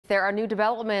There are new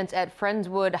developments at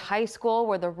Friendswood High School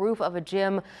where the roof of a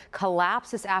gym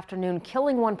collapsed this afternoon,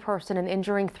 killing one person and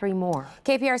injuring 3 more.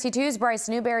 KPRC 2's Bryce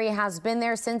Newberry has been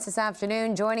there since this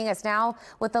afternoon, joining us now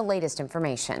with the latest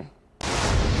information.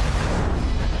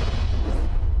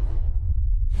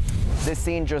 This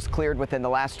scene just cleared within the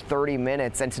last 30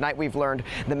 minutes, and tonight we've learned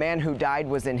the man who died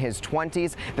was in his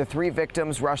 20s. The 3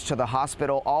 victims rushed to the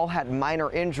hospital, all had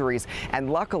minor injuries, and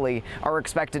luckily are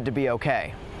expected to be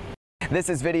okay. This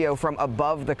is video from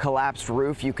above the collapsed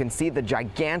roof. You can see the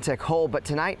gigantic hole, but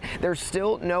tonight there's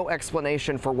still no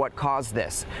explanation for what caused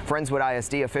this. Friendswood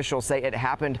ISD officials say it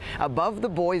happened above the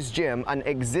boys' gym, an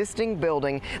existing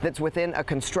building that's within a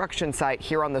construction site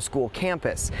here on the school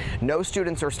campus. No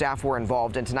students or staff were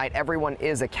involved, and tonight everyone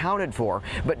is accounted for,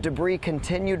 but debris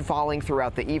continued falling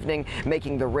throughout the evening,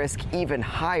 making the risk even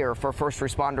higher for first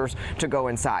responders to go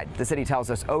inside. The city tells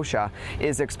us OSHA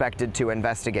is expected to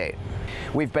investigate.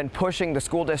 We've been pushing the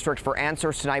school district for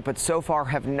answers tonight, but so far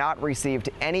have not received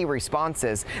any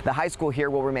responses. The high school here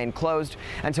will remain closed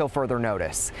until further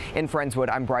notice. In Friendswood,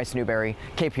 I'm Bryce Newberry,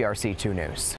 KPRC 2 News.